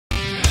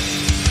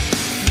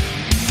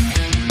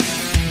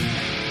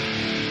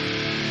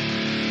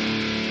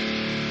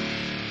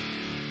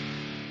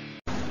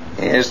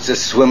Yes, to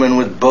swimming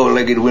with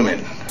bow-legged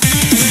women.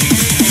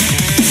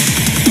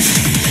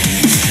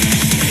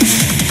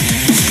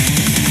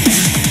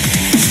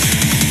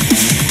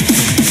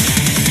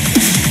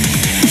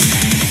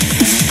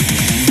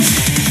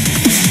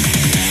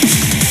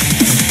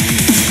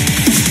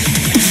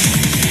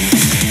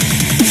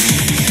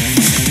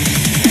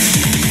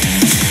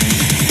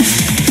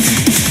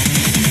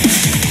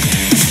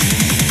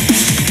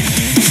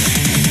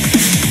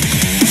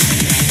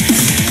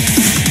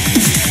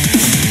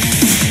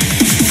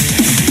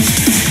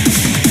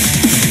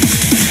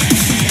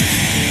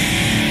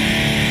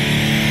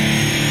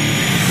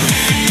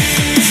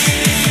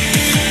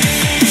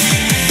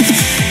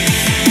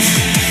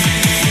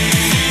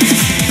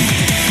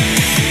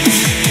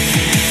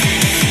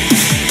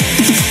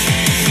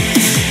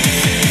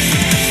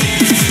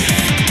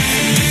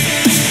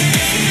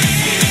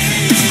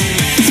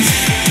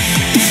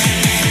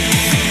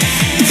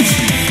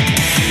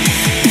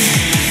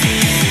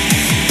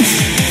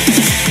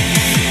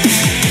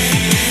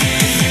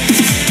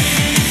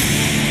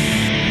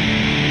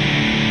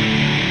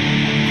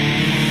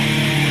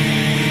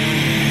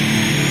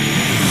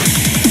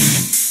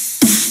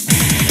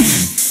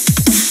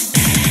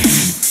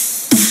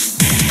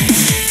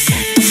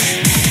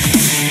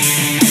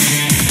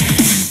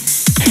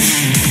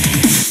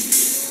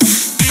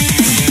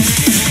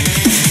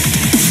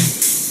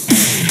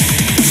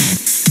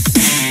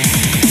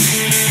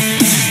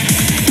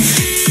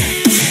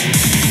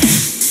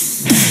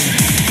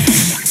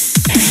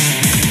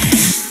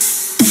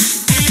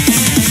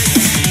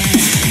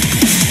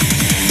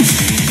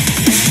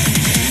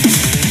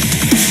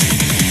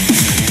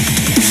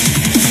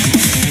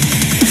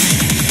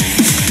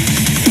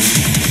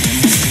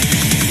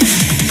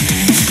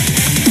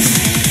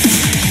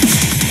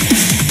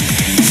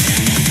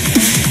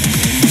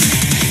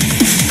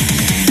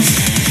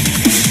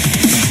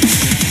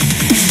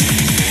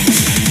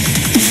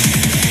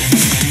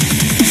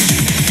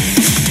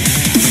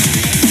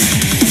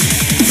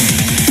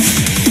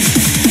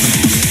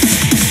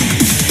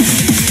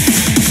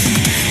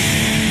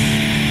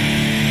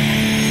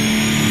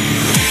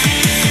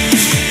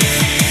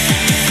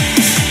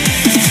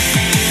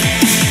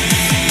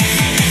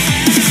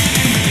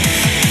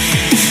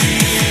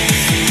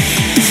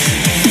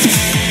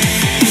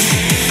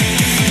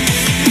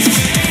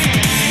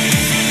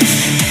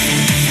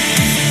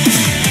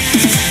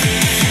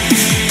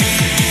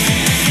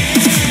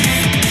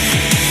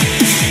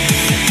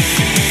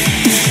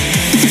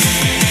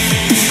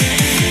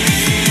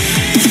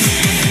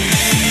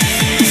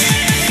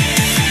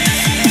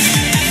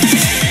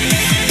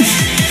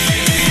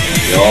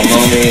 Y'all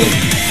know me,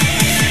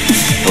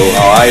 know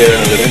how I earn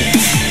a living.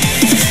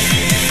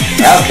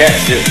 I'll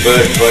catch this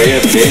bird for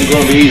you, but it ain't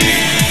gonna be easy.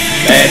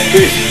 Bad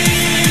fish.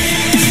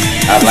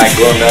 I'd like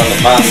going down the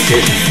pond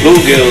chasing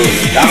bluegills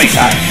and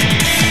tommycocks.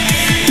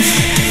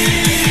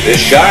 This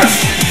shark,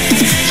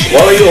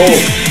 swallow you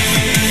whole.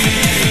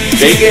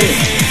 Shaking,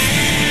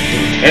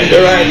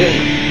 tenderizing,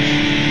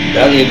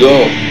 down you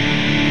go.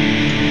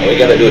 Now we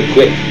gotta do it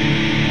quick.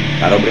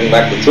 That'll bring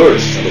back the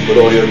tourists. That'll put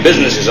all your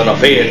businesses on a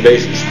paying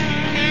basis.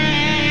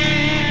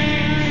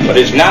 But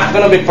it's not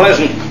going to be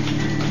pleasant.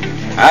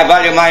 I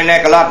value my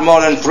neck a lot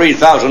more than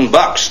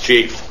 $3,000,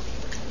 Chief.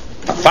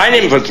 I'll find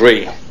him for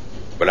 3,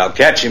 but I'll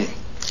catch him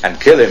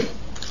and kill him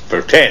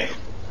for 10.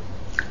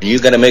 And you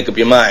got to make up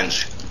your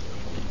minds.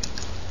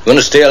 You want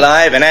to stay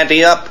alive and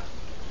ante up?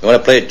 You want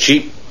to play it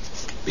cheap?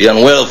 Be on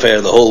welfare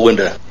the whole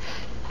winter.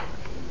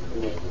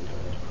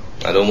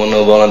 I don't want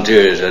no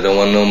volunteers. I don't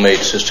want no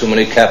mates. There's too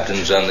many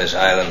captains on this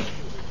island.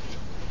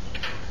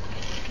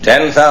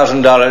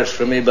 $10,000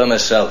 for me by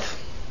myself.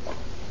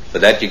 For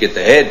that you get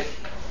the head,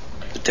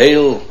 the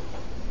tail,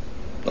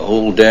 the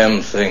whole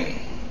damn thing.